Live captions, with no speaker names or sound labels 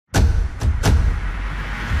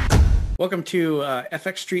Welcome to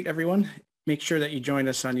FXStreet, everyone. Make sure that you join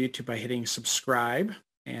us on YouTube by hitting subscribe,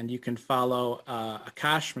 and you can follow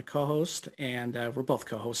Akash, my co-host, and we're both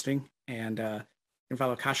co-hosting. And you can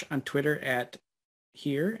follow Akash on Twitter at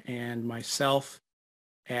here, and myself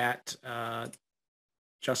at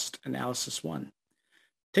Just Analysis One.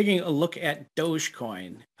 Taking a look at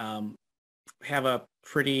Dogecoin, we have a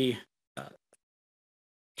pretty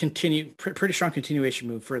strong continuation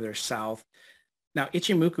move further south. Now,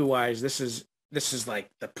 Ichimoku-wise, this is like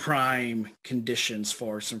the prime conditions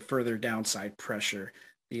for some further downside pressure.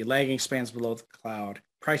 The lagging spans below the cloud,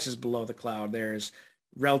 prices below the cloud. There's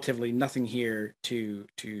relatively nothing here to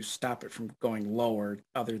stop it from going lower,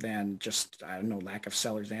 other than just, I don't know, lack of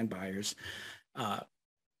sellers and buyers. I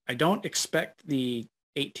don't expect the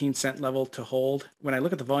 18-cent level to hold. When I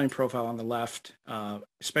look at the volume profile on the left,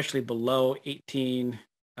 especially below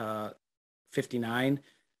 18.59.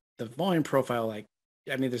 The volume profile,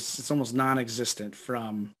 it's almost non-existent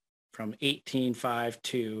from 18.5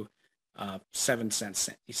 to 7 cents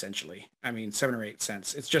essentially. 7 or 8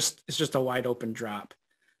 cents. It's just a wide open drop.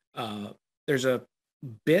 There's a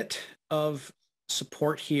bit of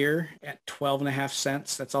support here at 12.5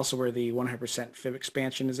 cents. That's also where the 100% fib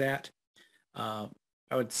expansion is at. I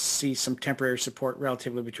would see some temporary support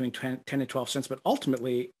relatively between 10 and 12 cents, but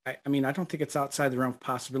ultimately, I don't think it's outside the realm of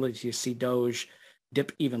possibility to see Doge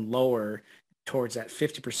dip even lower towards that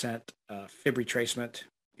 50% fib retracement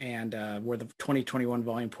and where the 2021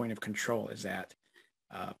 volume point of control is at.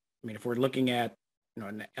 If we're looking at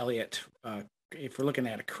an Elliott, if we're looking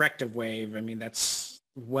at a corrective wave, that's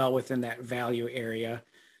well within that value area.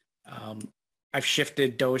 I've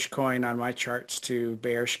shifted Dogecoin on my charts to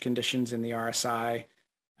bearish conditions in the RSI.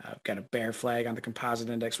 I've got a bear flag on the composite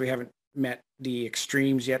index. We haven't met the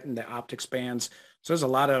extremes yet in the optics bands, so there's a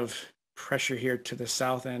lot of pressure here to the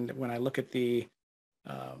south end. When I look at the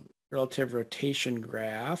relative rotation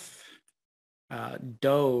graph,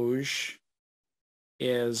 Doge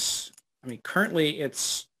is, currently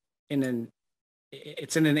it's in an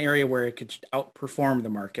area where it could outperform the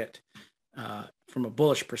market from a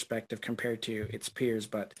bullish perspective compared to its peers,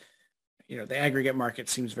 but the aggregate market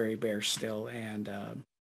seems very bearish still, and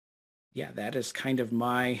that is kind of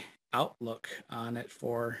my outlook on it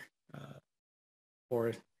for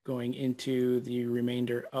going into the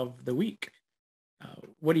remainder of the week.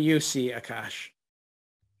 What do you see, Akash?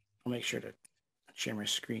 I'll make sure to share my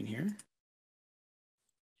screen here.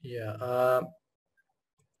 Yeah.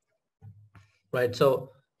 Right.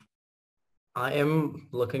 So I am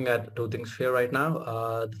looking at two things here right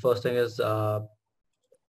now. The first thing is a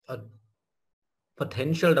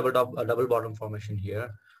potential double bottom formation here.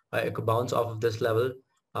 It could bounce off of this level.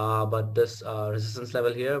 But this resistance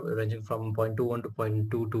level here, ranging from 0.21 to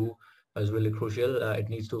 0.22, is really crucial. It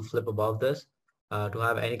needs to flip above this to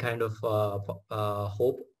have any kind of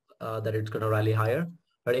hope that it's going to rally higher.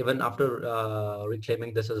 But even after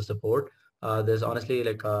reclaiming this as a support, there's honestly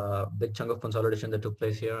like a big chunk of consolidation that took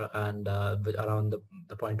place here, and around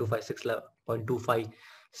the 0.256 level,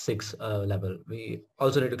 0.256 level. We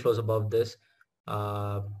also need to close above this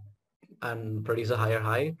and produce a higher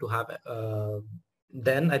high to have.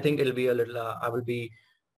 Then I think it'll be a little, I will be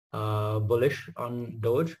bullish on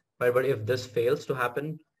Doge, right? But if this fails to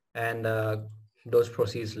happen and Doge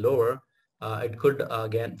proceeds lower, it could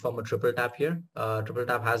again form a triple tap here. Triple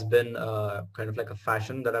tap has been kind of like a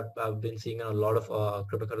fashion that I've been seeing in a lot of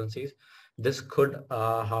cryptocurrencies. This could,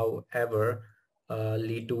 however,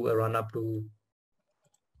 lead to a run up to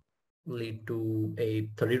a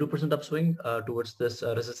 32% upswing towards this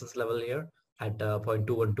resistance level here at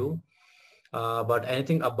 0.212. But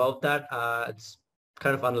anything above that, it's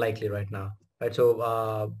kind of unlikely right now, right?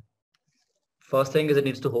 So first thing is it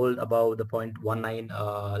needs to hold above the 0.19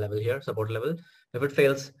 level here, support level. If it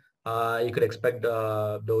fails, you could expect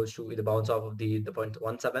those to either bounce off of the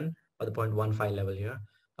 0.17 or the 0.15 level here.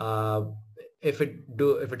 If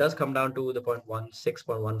it does come down to the 0.16,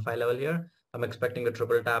 0.15 level here, I'm expecting the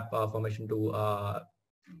triple tap formation to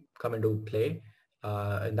come into play.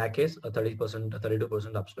 In that case, a 30%, a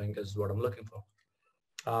 32% upswing is what I'm looking for.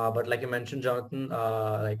 But like you mentioned, Jonathan,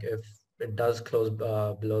 like if it does close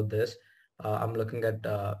below this, I'm looking at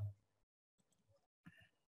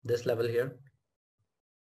this level here.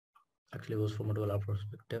 Actually, it was from a dollar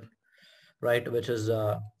perspective, right? Which is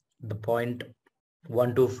the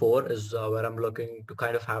 0.124 is where I'm looking to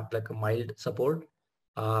kind of have like a mild support.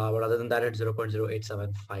 But other than that, it's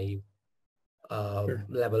 0.0875 Sure.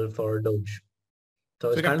 level for Doge. So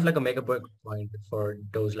it's kind of like a make or break point for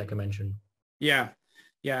Doge, like I mentioned. Yeah.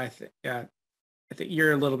 I think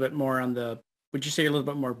you're a little bit more on the. Would you say you're a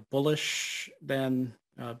little bit more bullish than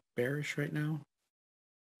bearish right now?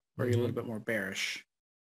 or are you a little bit more bearish?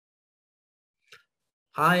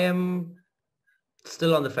 I am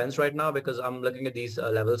still on the fence right now because I'm looking at these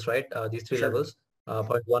levels, right? These three Sure. levels,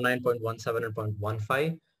 0.19, 0.17, and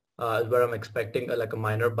 0.15 is where I'm expecting like a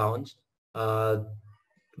minor bounce,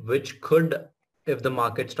 which could, if the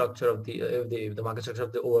market structure of the if the market structure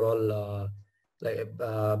of the overall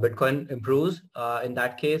Bitcoin improves, in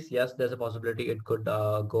that case, yes, there's a possibility it could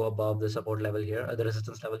go above the support level here, the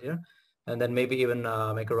resistance level here, and then maybe even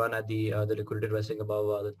make a run at the liquidity resting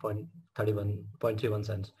above the 0.31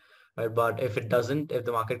 cents. Right, but if it doesn't, if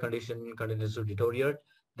the market condition continues to deteriorate,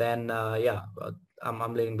 then yeah,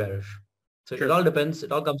 I'm leaning bearish. So it Sure. all depends.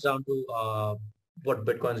 It all comes down to what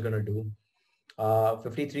Bitcoin is going to do.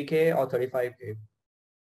 53K or 35K.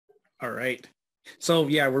 All right. So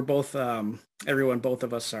yeah, we're both both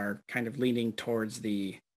of us are kind of leaning towards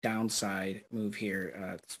the downside move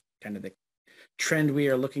here. It's kind of the trend we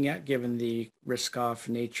are looking at given the risk-off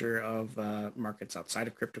nature of markets outside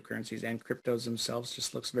of cryptocurrencies, and cryptos themselves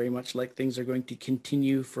just looks very much like things are going to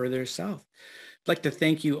continue further south. I'd like to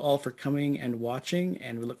thank you all for coming and watching,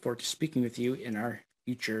 and we look forward to speaking with you in our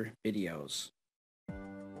future videos.